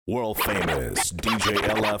World famous DJ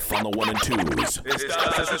LF on the 1 and 2s.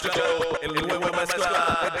 Estás escuchando el nuevo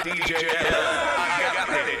mezcla de DJ LF.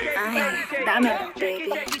 Ay, dame, baby.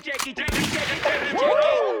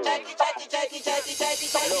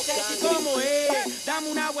 ¿Cómo es? Dame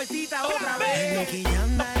una vueltita otra vez. Nicky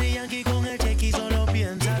anda y Yankee con el chequi, solo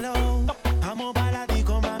piénsalo. Vamos para la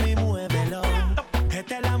disco, mami, muévelo.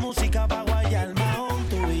 Esta es la música pa' guayar mahón.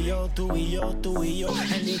 Tú y yo, tú y yo, tú y yo.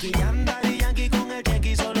 El Nicky anda y Yankee con el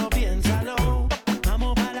chequi, solo piénsalo.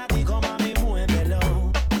 Vamos para la disco, mami, muévelo.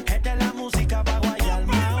 Esta es la música pa' guayar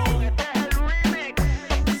mahón.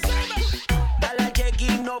 Dale al chequi,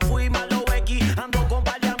 no fui malo X. Ando con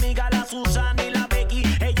par de amigas, la Susana y la Becky.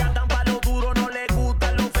 Ella tan pa' lo duro, no le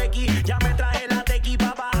gustan los fequi. Ya me traje la tequi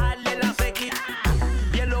pa' bajarle la sequi.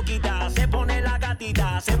 Bien loquita, se pone la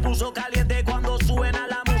gatita. Se puso caliente cuando suena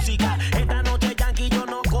la música. Esta noche Yankee yo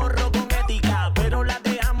no corro con ética, pero la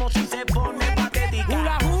dejamos si se pone patética.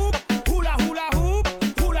 Hula hoop, hula hula hoop,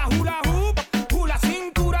 hula hula hoop, hula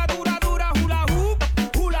cintura dura dura, hula hoop,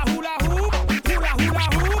 hula hula hoop, hula hula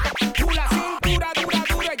hoop, hula cintura dura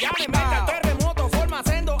dura. Ya me mete el terremoto, forma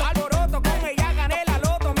sendo alboroto. Con ella gané la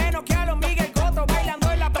loto, menos que a los Miguel Cotto.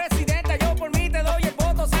 Bailando en la presidenta, yo por mí te doy el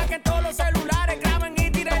voto. Saquen todos los celulares, graben y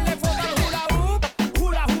tírenle foto al hula hoop,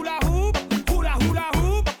 hula hula hoop, hula hula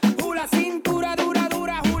hoop, hula cintura dura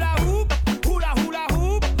dura, hula hoop, hula hula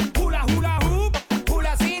hoop, hula hula hoop,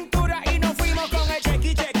 hula cintura. Y nos fuimos con el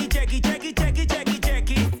chequi, chequi, chequi, chequi, chequi, chequi,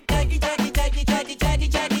 chequi. Chequi, chequi, chequi, chequi, chequi,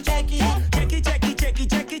 chequi, chequi. Chequi, chequi, chequi,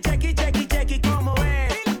 chequi, chequi, chequi, chequi, ¿cómo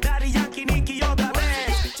es? Daddy Yankee, Nicky otra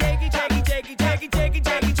vez. Chequi, chequi, chequi, chequi, chequi,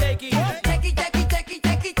 chequi, chequi. Chequi, chequi, chequi,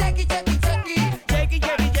 chequi, chequi, chequi, chequi. Chequi,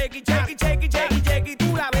 chequi, chequi, chequi, chequi, chequi, chequi.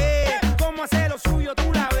 Tú la ves, cómo hace lo suyo,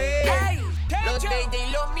 tú la ves. Los de ella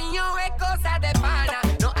y lo mío es cosa de pana.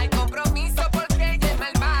 No hay compromiso porque ella es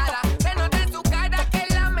malvada. Se nota en su cara que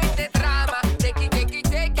la mente trama. Chequi, chequi,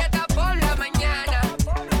 chequi hasta por la mañana.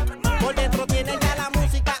 Por dentro tiene ya la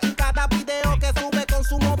música y cada video que sube con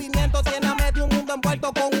su movimiento tiene a medio mundo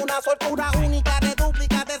envuelto con una soltura única de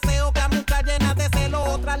dúplica. Deseo que a muchas llenas de celo,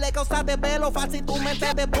 otras le causa de pelo fácil tu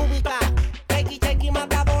mente de pública. Chequi, chequi,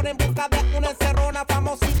 matador en busca de una encerrona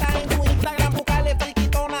famosita en tu Instagram, buscale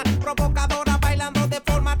friquitona, provocadora, bailando de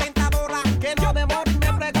forma tentadora. Que no demore,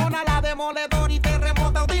 me pregona la demoledora y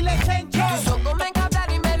terremoto, dile chencho. Tus ojos me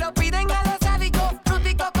encabran y me lo piden a los sádicos.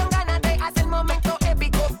 Rústico con ganas de hacer momento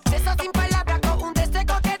épico. Eso sin palabras con un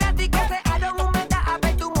deseo quedático. Crearon un meta a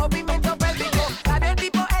ver tu movimiento pélvico. Saber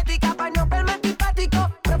tipo ética para no verme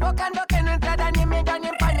antipático. Provocando que no entrara ni en miedo ni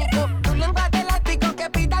en pánico. Tu lengua de elástico que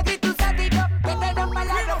pida grito sádico. Que te rompa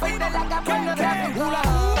la ropa y te la capa en los gráficos. Hula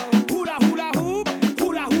hoop, hula hula hoop,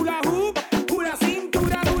 hula hula hoop, hula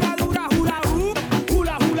cintura dura dura, hula hoop,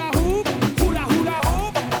 hula hula hoop, hula hula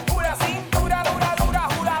hoop, hula cintura dura dura,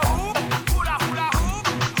 hula hoop, hula hula hoop,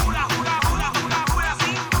 hula hula hula hula hula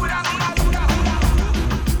cintura dura dura, hula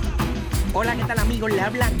hoop. Hola, ¿qué tal amigos? Le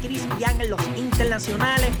habla Cristian en los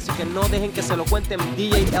internacionales. Así que no dejen que se lo cuenten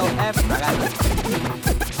DJ LF.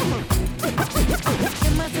 ¿Qué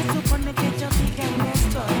más se supone que yo diga en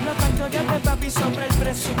esto? Lo cuento yo de papi sobre el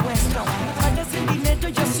presupuesto. Pagas el dinero,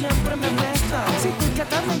 yo siempre me presto. Si tú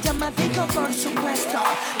quieres me llama, digo por supuesto.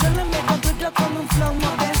 Yo le meto duro con un flow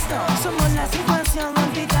modesto. Somos la situación,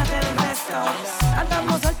 olvídate del resto.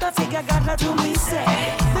 Andamos alto, así que agarra tu mice.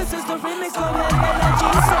 This is the remix con el de la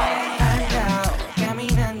Gise. Ando,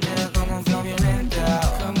 caminando como un flow violento.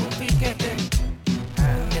 Como un piquete.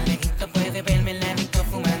 De lejito puede verme la disco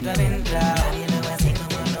fumando adentro. Y luego así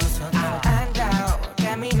como nosotros. Ando,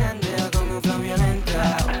 caminando como un flow violento.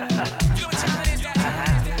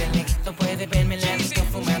 De lejito puede verme la disco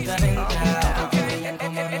fumando adentro. Porque veían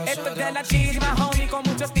como Esto es de la nosotros. cheese, my homie, con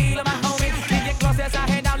mucho estilo, my homie. DJ Close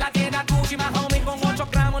exagerado, la tienda Gucci, my homie, con 8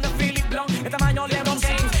 gramos de Philip Blanc, el tamaño LeBron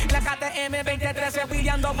James. La KTM 2013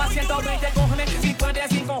 brillando pa' 120 cojones,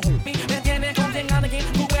 55 huppy. Me tienes con 100 años aquí,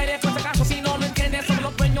 tú eres por si acaso, si no lo entiendes, somos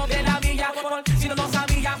los dueños de la villa. Si no lo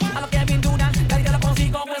sabía, a lo que me duran, la vida lo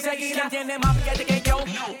consigo enseguida. Tiene más piquete que yo,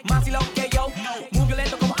 más hilo que yo, muy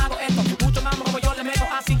violento como hago esto, mucho más como yo le meto,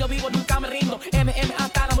 así yo vivo, nunca me rindo. MM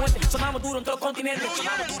hasta la muerte, sonamos duro en todos los continentes.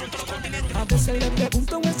 A veces le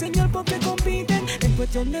pregunto al señor por qué compiten. En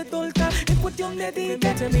cuestión de torta, en cuestión de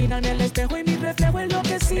dieta. Se mira en el espejo y mi reflejo es lo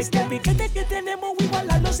que existe. El piquete que tenemos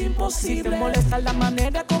igualarlo es imposible. Si te molesta la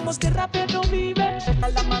manera como este rapero vive, sepa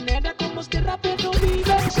la manera como este rapero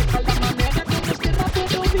vive, sepa la manera como este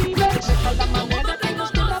rapero vive, sepa la manera como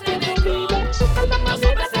este rapero vive, sepa la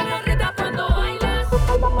manera Se reta cuando bailas.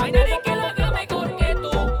 No hay nadie que lo haga mejor que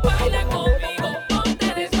tú. Baila conmigo,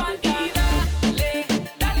 ponte de espalda. Dale,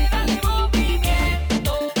 dale, dale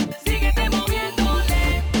movimiento. Síguete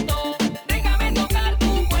moviéndole.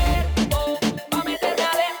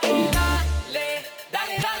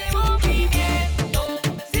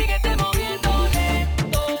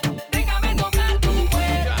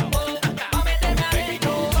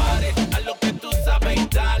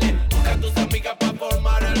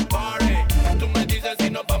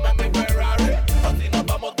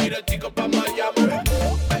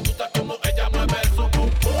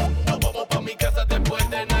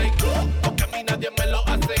 lo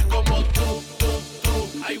hace como tú.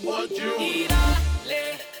 I want you. Y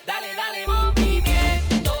dale, dale, dale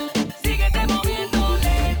movimiento. Síguete moviendo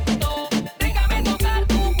lento. Déjame tocar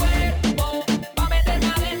tu cuerpo. Pa' meterme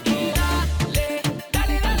adentro. Y dale,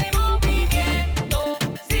 dale, dale movimiento.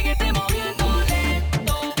 Síguete moviendo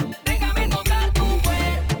lento. Déjame tocar tu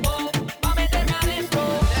cuerpo. Pa' meterme adentro.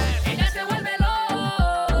 Ella se vuelve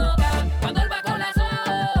loca cuando él va con la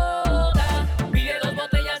soda. Pide 2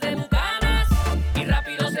 botellas de Bucanas y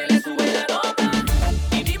rápido se le sube la nota.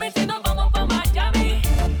 Y dime si nos vamos pa' Miami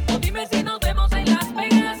o dime si nos vemos en Las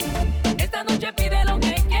Vegas. Esta noche pide lo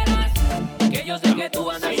que quieras, que yo sé que tú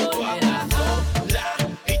andas soltera.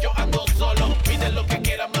 Y yo ando solo. Pide lo que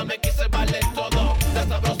quieras, mami, que se vale todo. La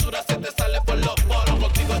sabrosura se te sale por los poros.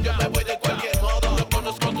 Contigo yo me voy de cualquier modo. No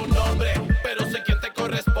conozco tu nombre, pero sé quién te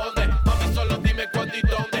corresponde. Mami, solo dime cuándo y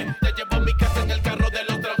dónde. Te llevo a mi casa en el carro de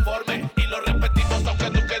los Transformers y lo repetimos aunque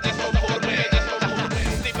tú quedes conforme.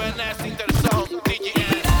 Steven S. Interson, DJ.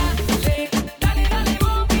 Dale, dale, dale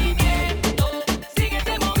movimiento.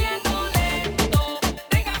 Síguete moviendo lento.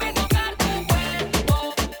 Déjame tocar tu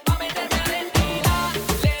cuerpo pa' meterme adentro.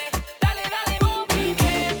 Dale, dale, dale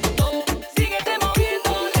movimiento. Síguete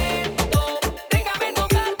moviendo lento. Déjame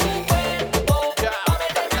tocar tu cuerpo pa'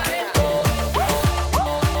 meterme adentro.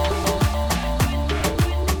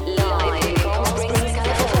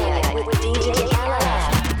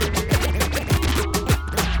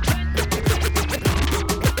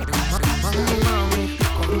 Mami, mami,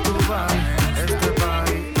 con tu baile, este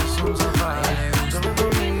baile es un safari. Todos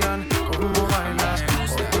miran cómo bailas,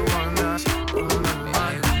 hoy tú andas como un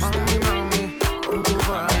animal. Mami, mami, con tu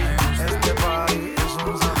baile, este baile es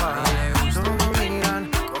un safari. Todos miran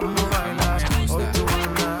cómo bailas, hoy tú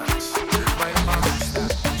andas. Baila, mami.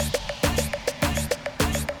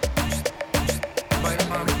 Baila,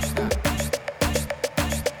 mami.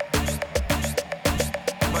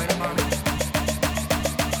 Baila, mami.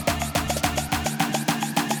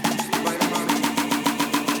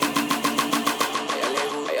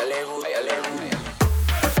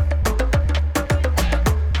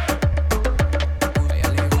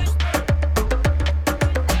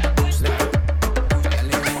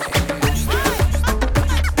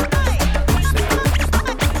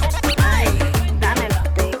 Ay, dámelo,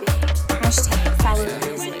 baby.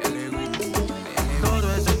 #Fabulous. Todo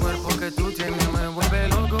ese cuerpo que tú tienes me vuelve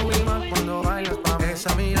loco y más cuando bailas pa' mí.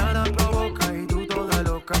 Esa mirada provoca y tú toda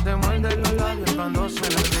loca te muerdes los labios cuando se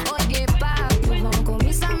la ve. Oye, papi, vamos con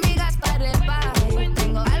mis amigas para el barrio.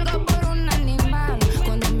 Tengo algo por un animal.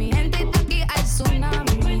 Cuando mi gente está aquí hay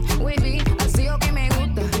tsunami. Wavy, así o que me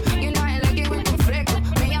gusta. You know I like it when tú fresco.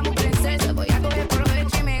 Me llamo princesa, voy a coger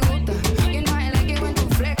provecho y me gusta. You know I like it when tú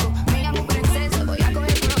fresco. Me llamo princesa, voy a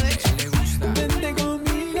coger provecho. Vente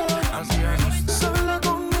conmigo, así es. Sola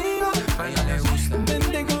conmigo, a ella le gusta.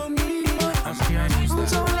 Vente conmigo, así es.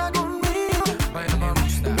 Sola conmigo, baila, mami.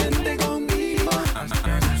 Vente conmigo, así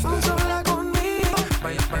es.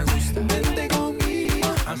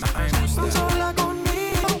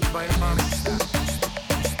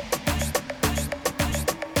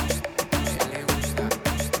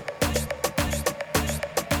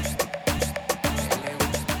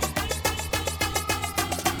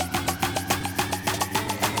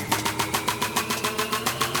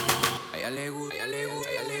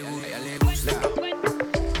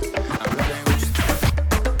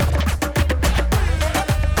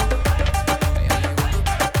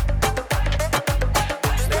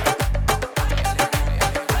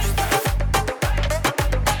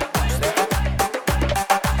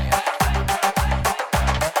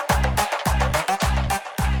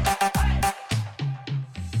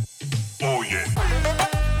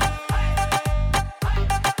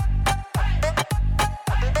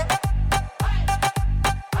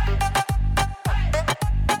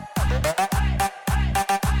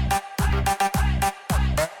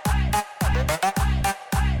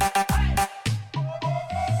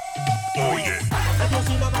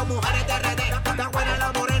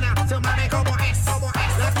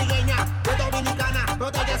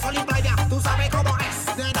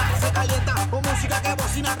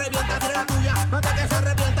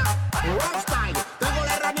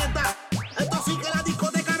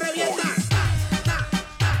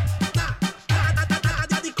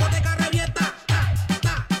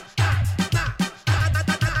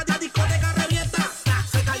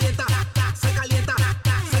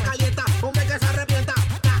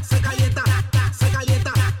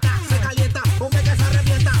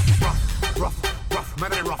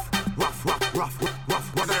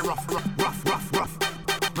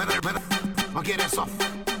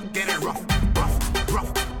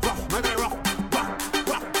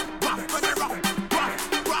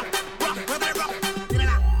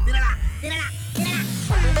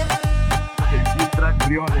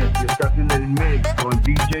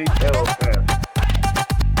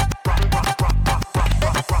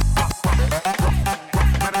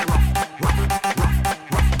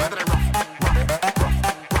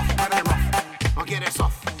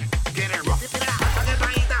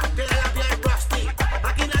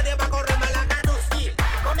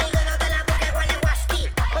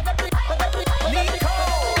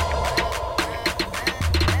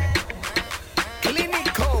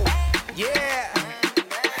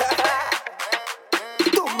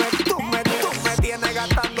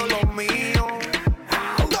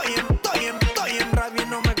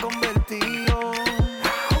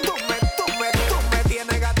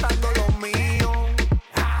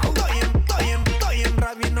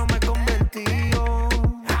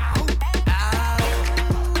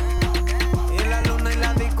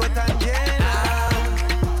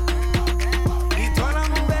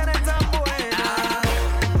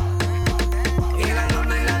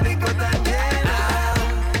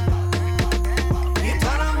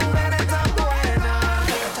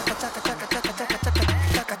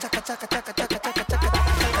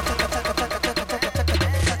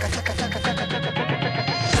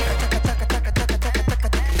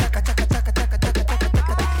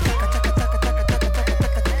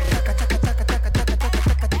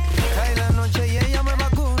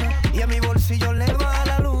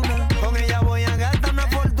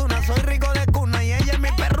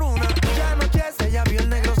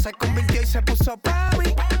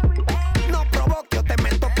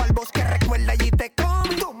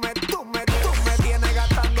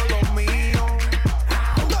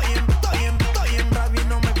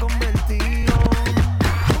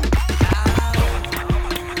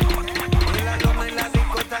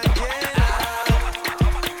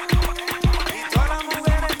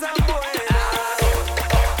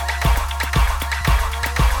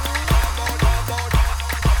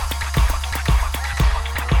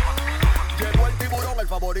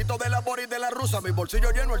 Mi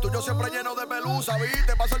bolsillo lleno, el tuyo siempre lleno de pelusa.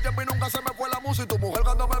 Viste, pasa el tiempo y nunca se me fue la musa. Y tu mujer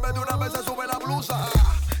cuando me ve de una vez se sube la blusa.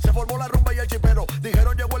 Se formó la rumba y el chipero.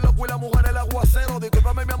 Dijeron llegó el loco y la mujer el aguacero.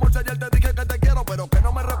 Discúlpame mi amor si ayer te dije que te quiero, pero que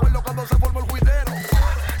no me recuerdo cuando se formó el juidero.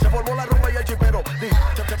 Se formó la rumba y el chipero.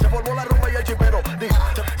 Se formó la rumba y el chipero.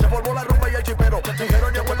 Se formó la rumba y el chipero.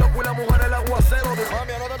 Dijeron llegó el loco y la mujer el aguacero.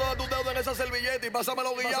 Mami, anota todos tus dedos en esa servilleta y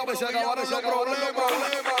pásamelo guillado que se acabaron los problemas.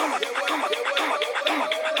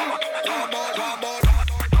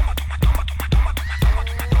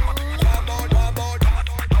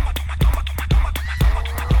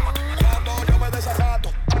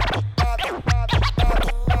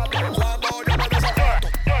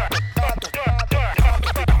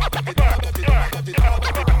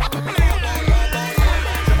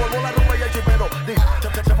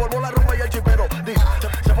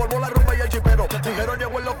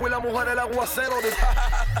 El aguacero de...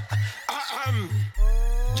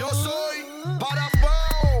 Yo soy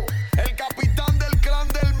Parambao, el capitán del clan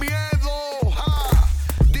del miedo.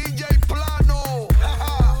 DJ Plano.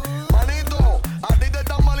 Manito, a ti te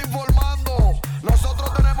están mal informando.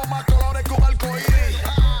 Nosotros tenemos más colores que un arcoíris.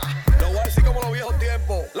 Lo voy a decir como los viejos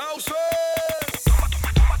tiempos. ¡Lauce!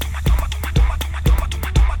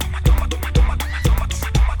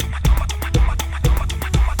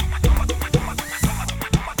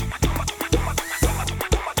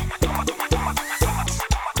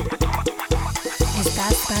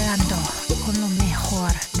 Estás pagando con lo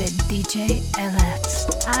mejor de DJ LF.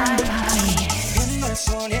 Ay, viendo el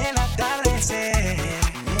sol y el atardecer,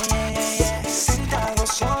 sentados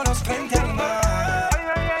solos frente al mar.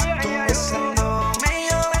 Tú besándome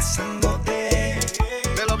y yo besándote.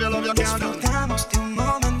 Disfrutamos de un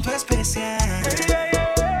momento especial.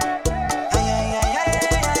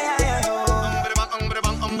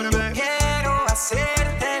 Quiero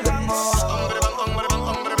hacerte el amor.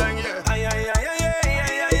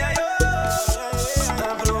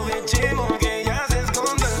 Aprovechemos que ya se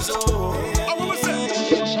esconde el sol.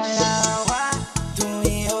 Echa el agua, tú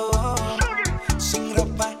y yo, sin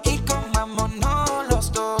ropa y comámonos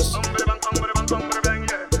los dos.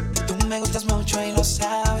 Tú me gustas mucho y lo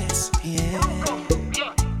sabes bien.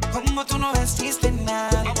 Como tú no vestiste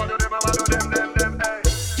nada,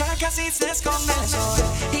 ya casi se esconde el sol.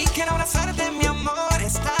 Y quiero abrazarte, mi amor.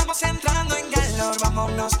 Estamos entrando en calor.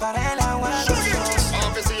 Vámonos para el agua los dos.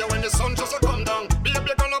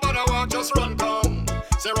 Just run down.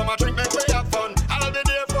 Say my drink make we have fun. I'll be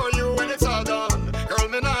there for you when it's all done. Girl,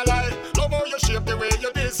 me not lie. Love how you shape the way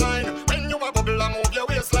you design. When you a bubble and move your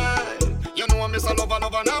waistline. You know I'm a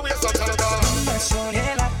lover, now we're such a el sol y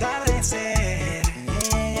el atardecer,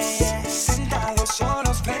 sentados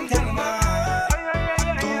solos frente al mar.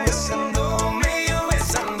 Tú besándome y yo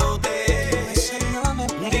besándote.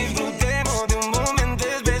 Disfrutemos de un momento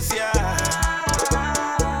especial.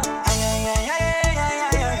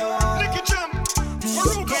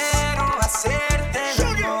 Quiero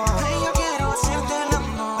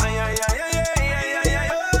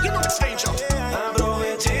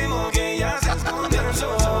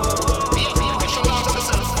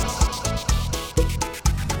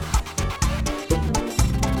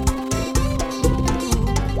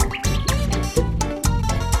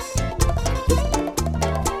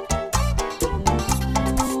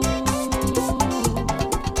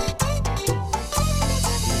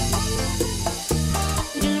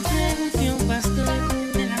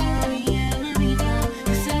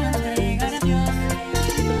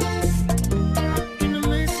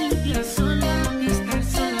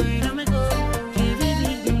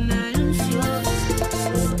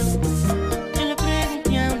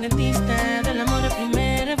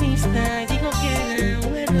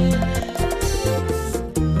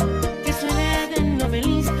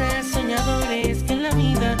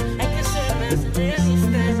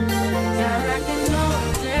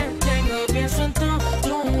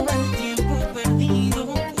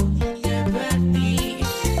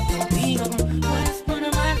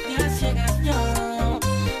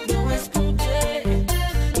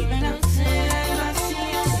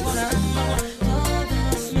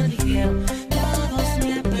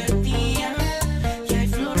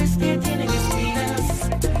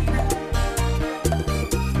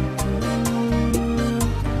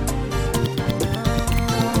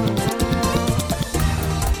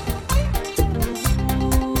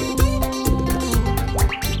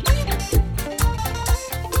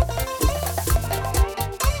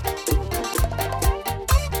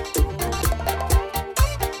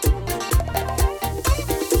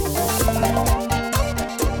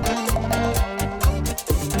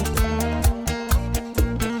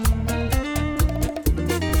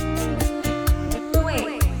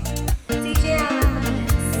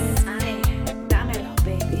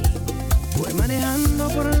Voy manejando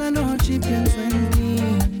por la noche y pienso en ti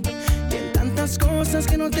y en tantas cosas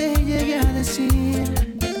que no te llegué a decir.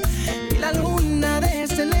 Y la luna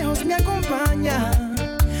desde lejos me acompaña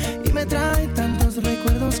y me trae tantos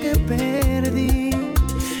recuerdos que perdí.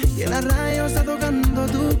 Y en la radio está tocando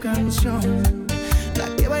tu canción,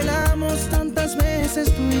 la que bailamos tantas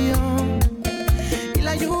veces tú y yo. Y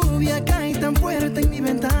la lluvia cae tan fuerte en mi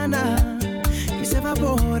ventana y se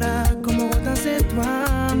evapora como gotas de tu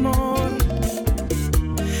amor.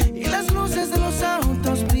 Y las luces de los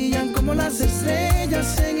autos brillan como las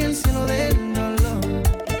estrellas en el cielo del dolor.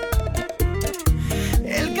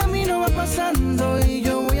 El camino va pasando y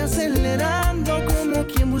yo voy acelerando como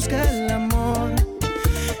quien busca el amor.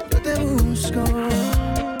 Yo te busco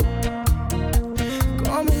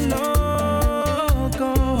como un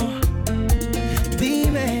loco.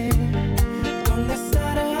 Dime, ¿dónde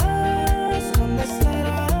estarás? ¿Dónde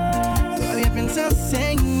estarás? Todavía piensas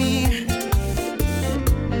en mí.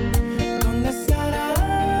 ¿Dónde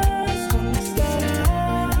estarás? ¿Dónde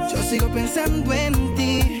estarás? Yo sigo pensando en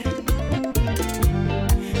ti.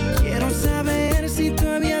 Quiero saber si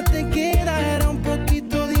todavía te quedará un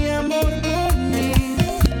poquito de amor por mí.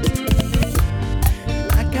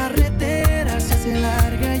 La carretera se hace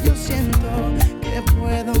larga y yo siento que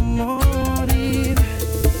puedo morir.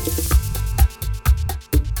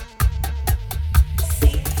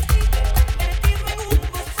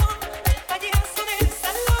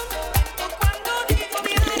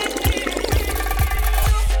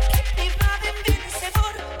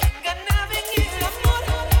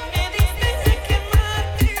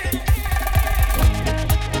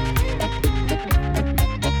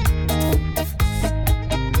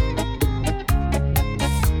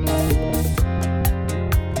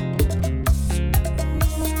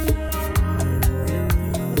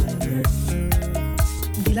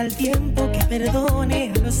 Dile al tiempo que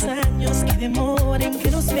perdone, a los años que demoren,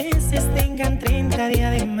 que los meses tengan 30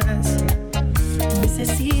 días de más.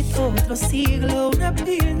 Necesito otro siglo, una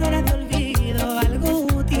píldora de olvido, algo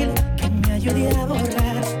útil que me ayude a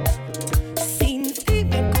borrar. Sin ti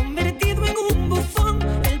me he convertido en un bufón,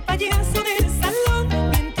 el payaso del salón.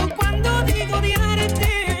 Miento cuando digo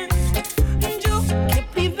odiarte. Yo que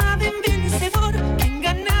privada en vencedor, que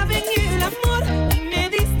enganaba en el amor y me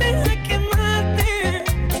diste a quemarte.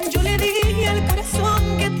 Yo le dije al corazón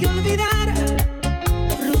que te olvidara,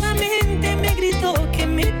 rudamente me gritó que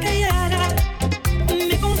me callara.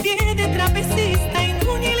 Me confié de trapecista en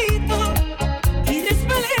un hilito y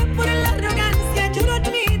resbalé por la arrogancia, yo lo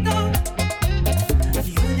admito.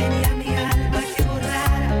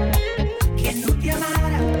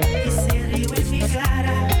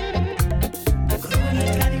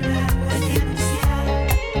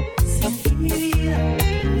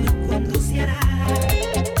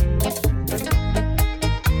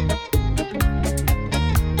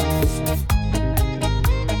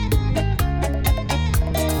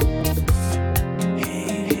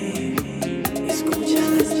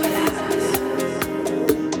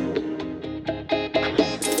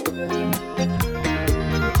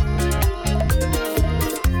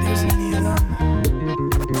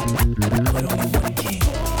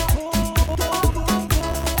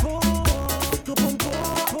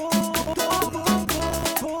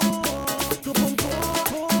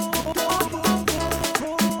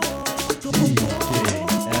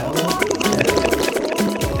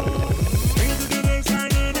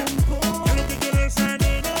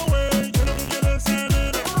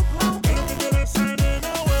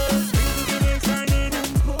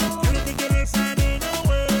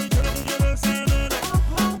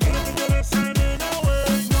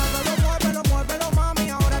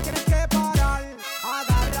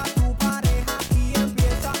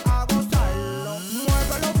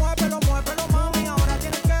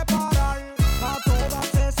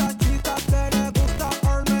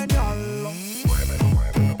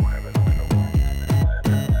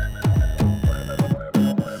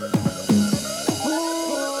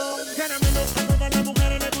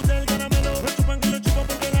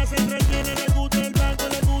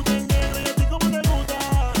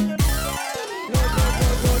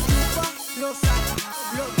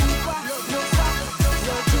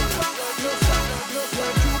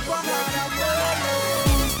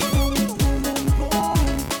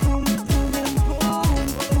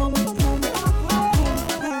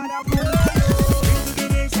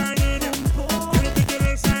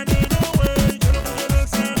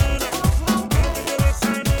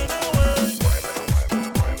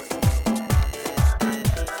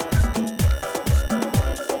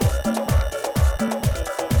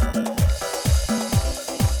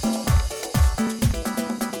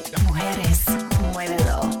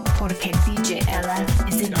 LF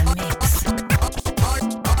is in the mix.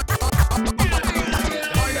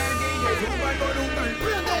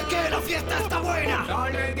 Prende que la fiesta está buena.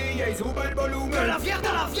 Dale DJ, sube el volumen. Que la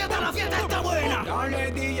fiesta está buena.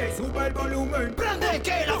 Dale DJ, sube el volumen. Prende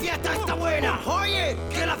que la fiesta está buena. Oye,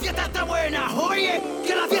 que la fiesta está buena. Oye,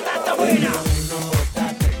 que la fiesta está buena.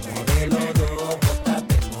 Modelo 2,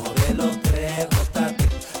 bótate, modelo 3, bótate.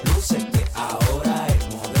 Luce que ahora es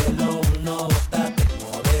modelo 1, bótate,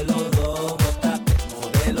 modelo 2, bótate,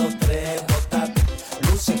 modelo 3, bótate.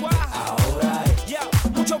 Luce que ahora es. Yeah,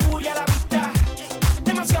 mucho bully a la vista.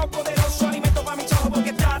 Demasiado poderoso alimento para mis ojos porque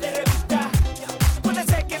está de revista. Puede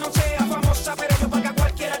ser que no sea famosa, pero yo paga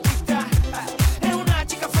cualquier artista. Es una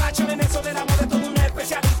chica fashion en eso del amor de todo un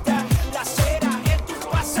especialista. La cera en tu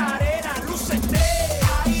pasarela, lucete.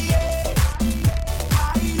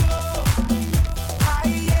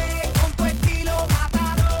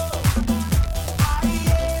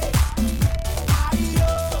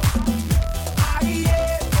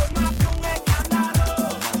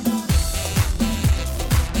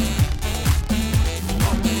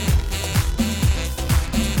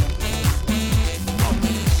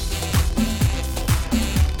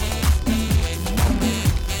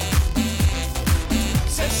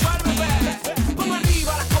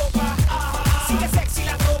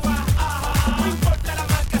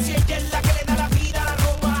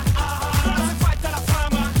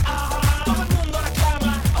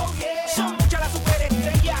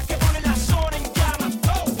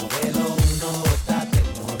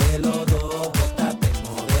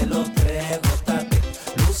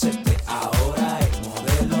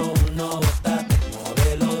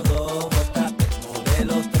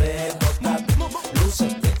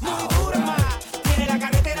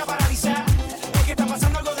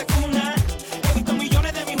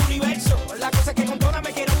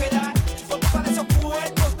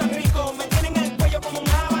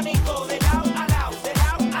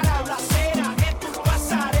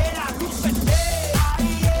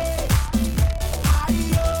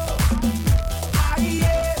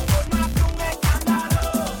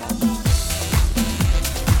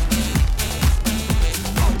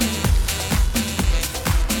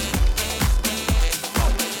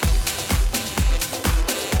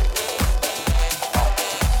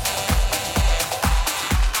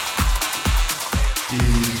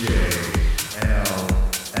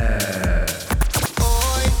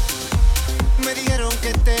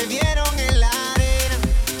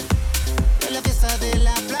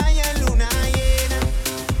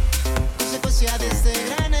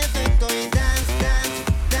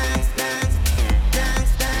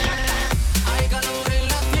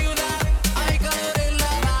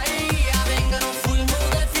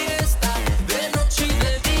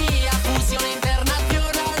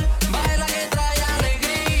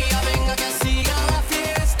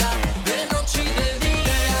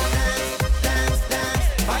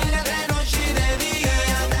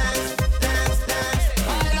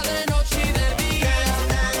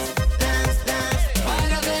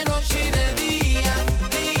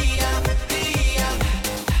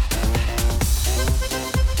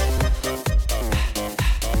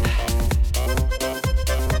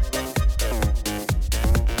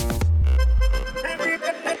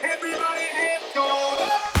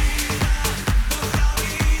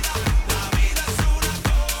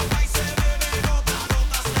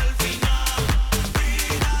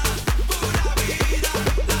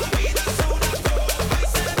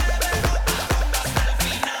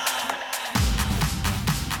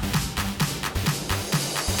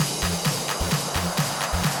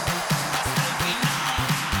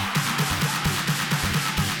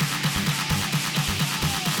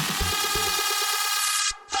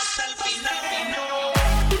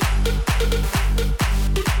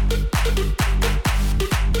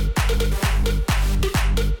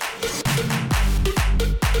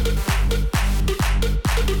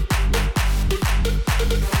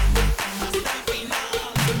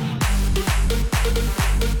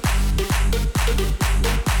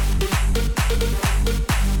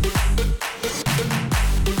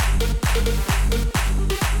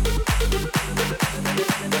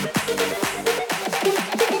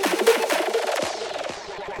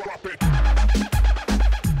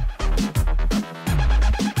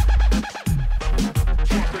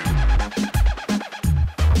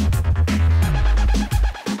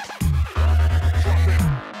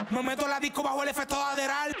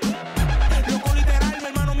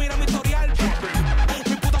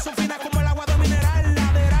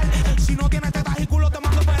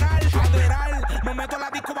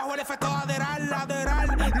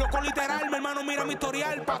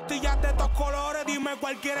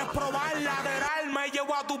 quieres probar lateral, me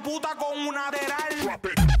llevo a tu puta con una lateral.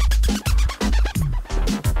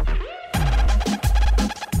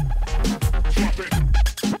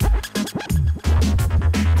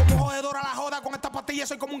 Como jodedora la joda con esta pastilla,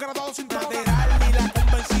 soy como un graduado sin droga. Lateral, y la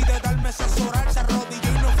convencí de darme asesorar. Se arrodilló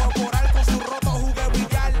y no fue por algo, con su roto jugué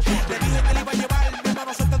billar. Le dije que le iba a llevar, mi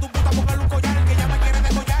hermano, suelta tu puta, póngale un collar, que ya me quiere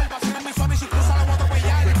degollar. Va a ser mi suave y si cruza la voy a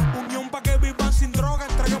atropellar. Unión pa' que vivan sin droga,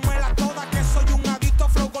 entréguenmela toda, que soy un adicto,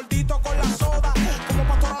 flow gordito con la soda. Como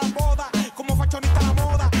pastora a la boda, como fashionista a la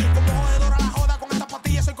moda, como jodedora la joda, con esta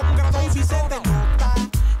pastilla soy como un graduado sin droga. Se te nota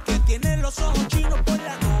que tiene los ojos chinos por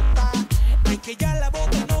la nota, es que ya la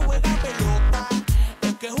bota no juega pelota,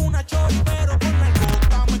 es que es una chori pero con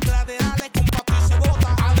narcota, mezcla laterales con pato y se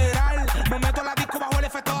bota. Aderal, me meto a la disco bajo el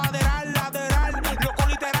efecto aderal, lateral, loco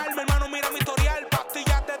literal, mi hermano mira mi historial,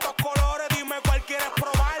 pastillas de dos colores, dime cuál quieres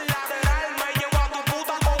probar, lateral, me llevo a tu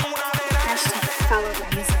puta con una aderal. Follow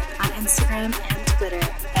the music on Instagram and Twitter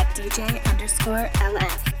at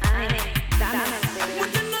DJ_LF.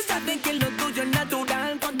 Muchos no saben que lo tuyo es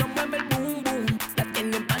natural cuando mueve el boom boom. La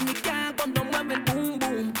tienen paniqueada cuando mueve el boom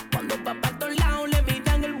boom. Cuando va para todos lados le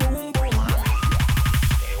miran el boom boom.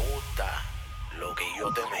 Me gusta lo que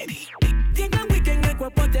yo te metí. Llega el weekend, el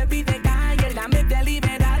cuerpo te pide calle, la mente a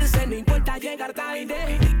liberarse, no importa llegar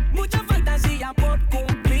tarde. Mucha fantasía por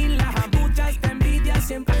cumplirla, muchas te envidias,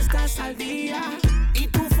 siempre estás al día. Y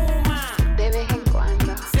tú fumas De vez en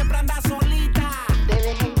cuando, siempre andas solita. de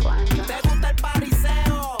vez en cuando, Te gusta el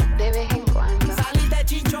pariseo, de vez en cuando, salir de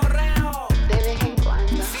chinchorreo. de vez en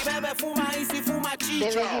cuando, Si bebe, fuma y si fuma chicho.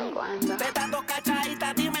 de vez en cuando, Te dando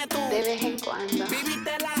cachadita, dime tú. de vez en cuando,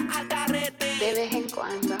 Vivítela al carrete. de vez en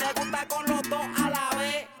cuando. Te gusta con los dos a la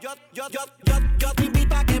vez. Yo te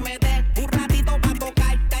invito a que me des un ratito para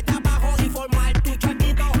tocarte allá abajo y formar tu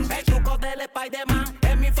changuito. El truco del Spider-Man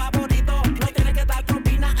es mi favorito. No tienes que dar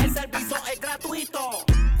propina, el servicio es gratuito.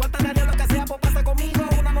 ¿Cuántas de lo que sea por pasar conmigo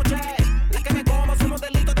una noche? La que me como son los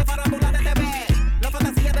delitos de farándula de TV. La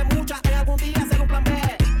fantasía de muchas es algún día hacer un plan B.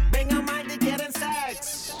 Ven a Mike y quieren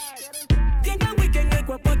sex. Llega el weekend, el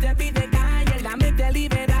cuerpo te pide calle, la mente a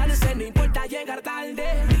liberarse, no importa llegar tarde.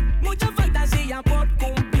 Mucha fantasía por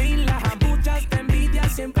cumplirla, muchas te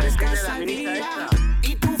envidias, siempre estás al día.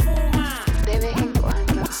 Y tú fumas, De vez en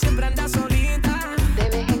cuando, siempre andas solita. de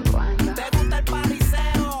vez en cuando, Te gusta el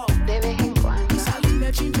pariseo, de vez en cuando, salir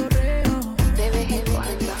de chinchorreo. de vez en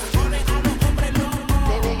cuando, Pone a los hombres locos.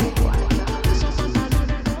 de vez en cuando.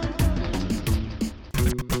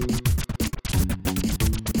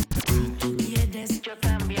 Tú quieres, yo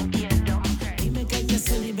también quiero. Dime que hay que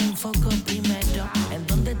hacer y ven foco primero. ¿En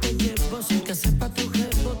dónde te llevo? Sin que sepa tu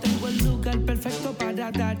jefe, tengo el lugar perfecto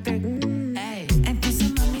para darte. Ey,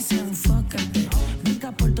 entonces mami, se enfócate.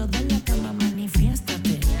 Brinca por toda la cama,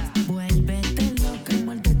 manifiéstate. Vuélvete loca y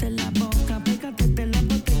muérdete la boca. Pégate de la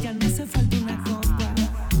botella, no hace falta una copa.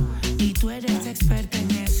 Y tú eres experta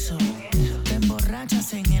en eso. Te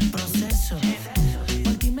emborrachas en el proceso.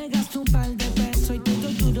 Por ti me gasto un par de pesos y te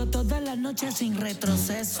doy duro toda la noche sin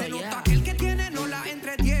retroceso. Se nota que el que tiene no la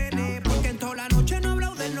entretiene, porque en toda la noche no ha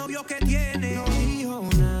hablado del novio que tiene. No dijo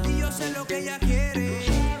nada, y yo sé lo que ella quiere,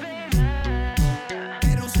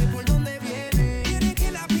 pero sé por dónde viene. Quiere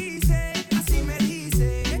que la pise, así me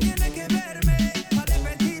dice, que tiene que verme para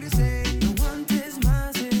repetirse. No aguantes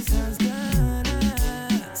más esas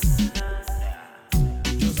ganas.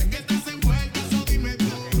 Yo sé que estás envuelta, eso dime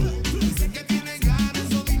tú. Y sé que tienes ganas,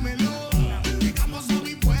 eso dímelo. Llegamos a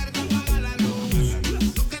mi puerta, apaga la luz.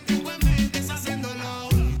 Lo que tengo en mente es haciéndolo.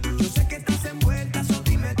 Yo sé que estás envuelta, so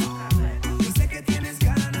dime tú. Y sé que tienes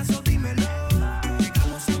ganas, so dímelo.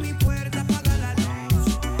 Llegamos a mi puerta, apaga la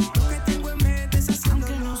luz. Lo que tengo en mente es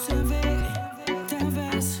Aunque haciéndolo. no se ve, te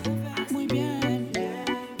ves muy bien.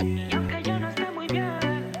 Y aunque yo no esté muy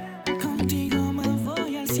bien, contigo me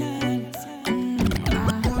voy al 100.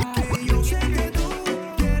 Porque yo sé que tú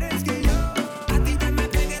quieres que yo a ti te me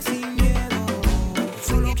pegue sin miedo.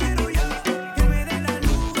 Solo quiero yo que me dé la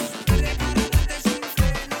luz, dale para darte sin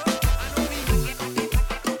freno.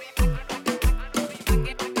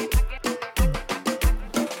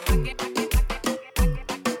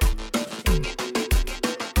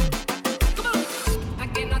 ¿A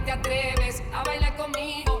que no te atreves a bailar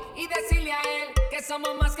conmigo y decirle a él que somos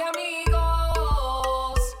más que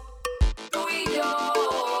amigos? Tú y yo.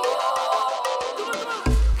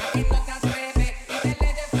 ¿A que no te atreves a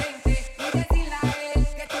verle de frente y decirle a él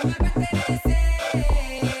que tú me perteneces,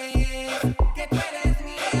 que tú eres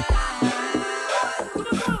mía?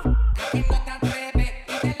 ¿A que no te atreves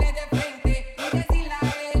a verle de frente y decirle a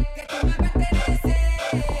él que tú me perteneces,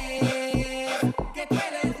 que tú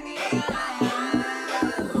eres mía?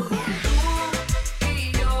 Tú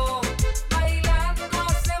y yo.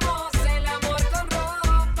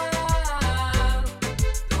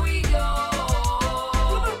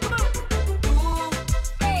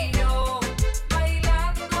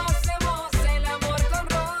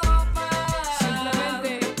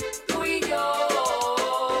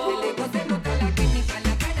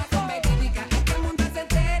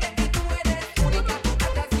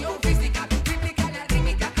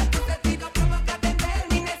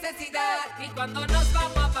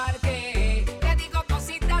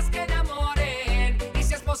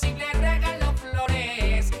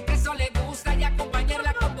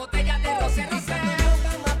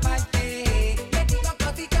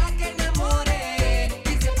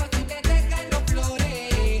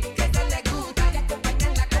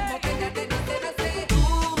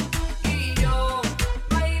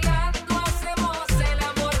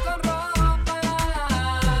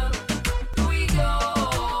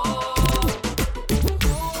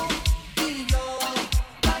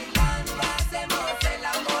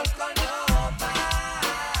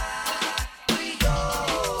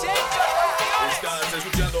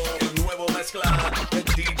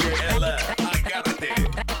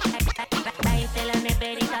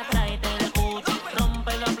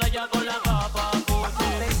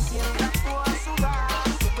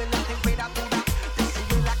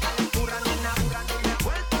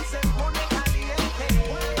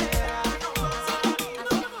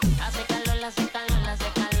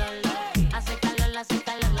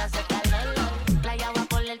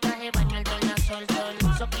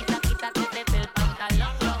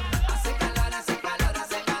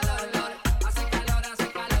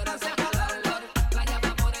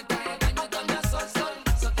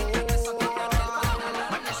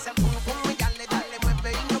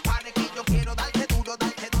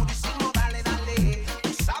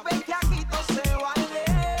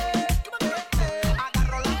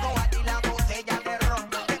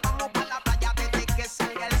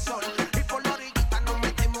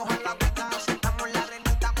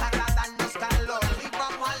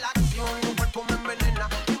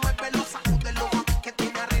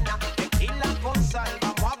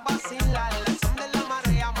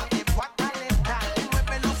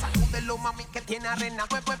 arena.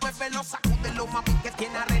 Muévelo, sacúdelo, mami, que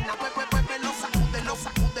tiene arena. Muévelo, sacúdelo,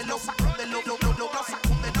 sacúdelo, sacúdelo, sacúdelo,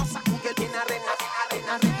 sacúdelo, que tiene arena,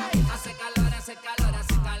 arena, arena. Hace calor, hace calor,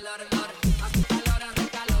 hace calor, lor. Hace calor, hace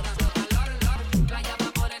calor, hace calor, lor. Playa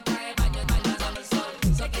va por el traje, baño, baño, bajo el sol.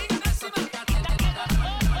 So que eso me está haciendo calor,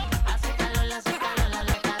 lor. Hace calor, hace calor,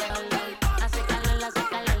 hace calor, lor. Hace calor, hace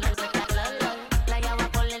calor, hace calor, lor. Playa va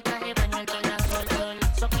por el traje, baño, el sol, sol.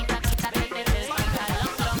 So quita, quita, que te des calor,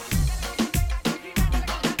 lor.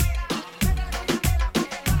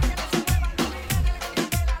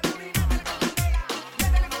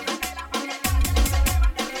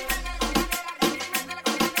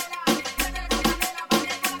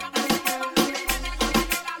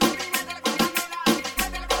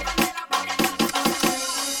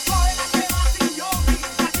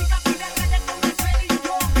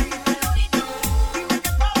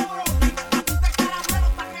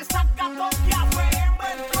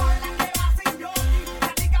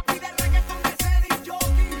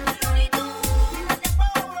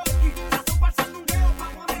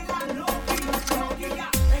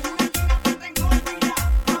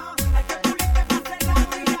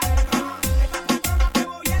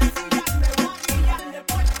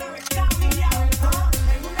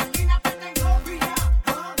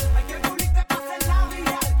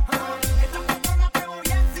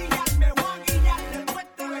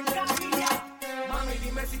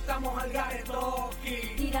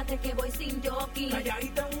 Tírate que voy sin jockey.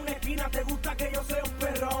 Calladita en una esquina, te gusta que yo sea un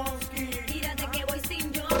perronski. Tírate que voy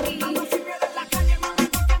sin jockey. Ando sin miedo en la calle, mami,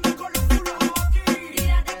 porque ando con los culos aquí.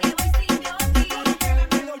 Tírate que voy sin jockey. Tú no tienes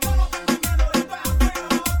miedo, yo no tengo miedo, esto es afeo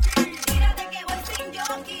aquí. Tírate que voy sin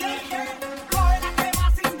jockey. Coge la que va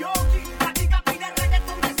sin jockey. La chica pide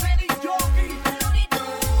reggaetón de ser y jockey.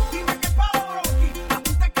 Dime que pa' Orochi.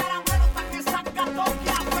 Apunta el caramelo pa' que saca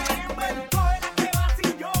Tokia. Coge la que va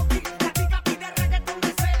sin jockey. La chica pide reggaetón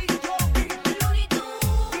de ser y jockey.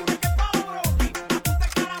 Dime que pa' Orochi. Apunta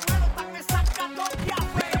el caramelo pa' que saca Tokia.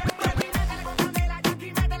 Métele con candela,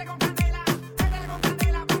 Jackie, métele con candela. Métele con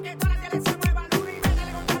candela pa' que toda la tele se mueva. Luri,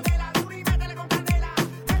 métele con candela, Luri, métele con candela.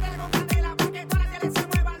 Métele con candela pa' que toda la tele se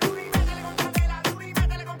mueva. Luri, métele con candela, Luri,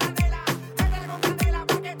 métele con candela. Métele con candela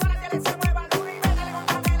pa' que toda la tele se mueva. Luri, métele con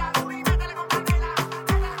candela, Luri, métele con candela.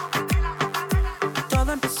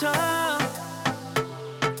 Todo empezó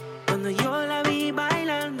cuando yo la vi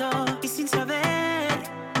bailando y sin saber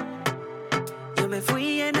yo me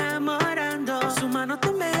fui enamorando. Su mano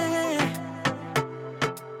tomé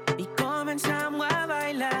y comenzamos a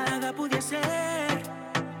bailar. Nada pude hacer,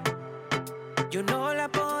 yo no la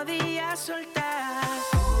podía soltar.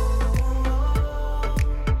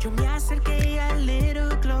 Yo me acerqué a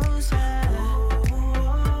little closer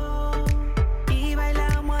y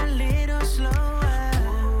bailamos a little slower.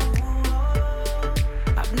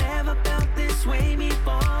 I've never felt this way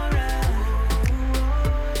before.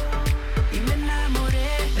 Y me enamoré,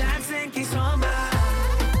 dancing kizomba.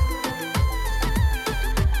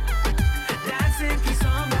 Dancing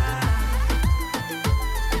kizomba.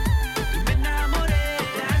 Y me enamoré,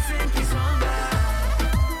 dancing kizomba.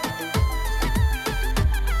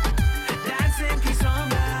 Dancing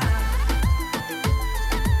kizomba.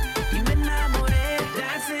 Y me enamoré,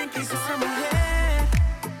 dancing kizomba. Esa mujer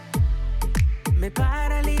me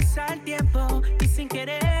paraliza el tiempo y sin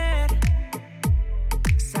querer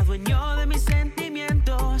se adueñó de mis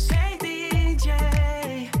sentimientos. Hey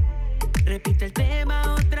DJ, repite el tema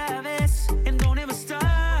otra vez and don't ever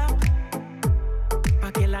stop,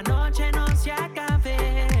 pa' que la noche no se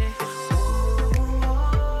acabe.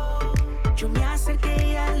 Yo me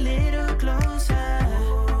acerqué a little closer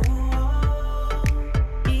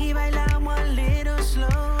y bailamos a little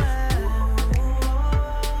slower.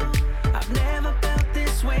 I've never felt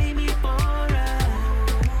this way before.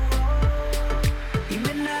 Y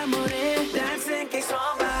me enamoré, dancing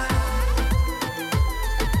kizomba.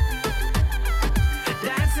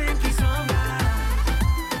 Dancing kizomba.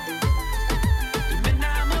 Y me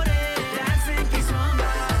enamoré, dancing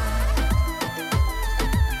kizomba.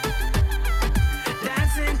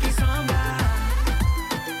 Dancing kizomba.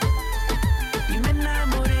 Y me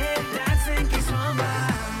enamoré, dancing kizomba.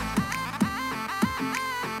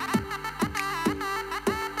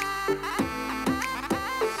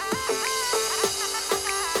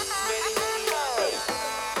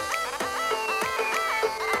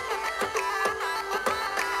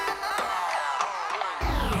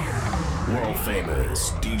 World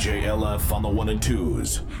famous DJ LF on the 1 and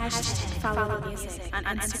 2s. Hashtag follow the music on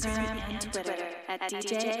Instagram and Twitter at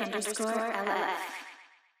DJ_LF.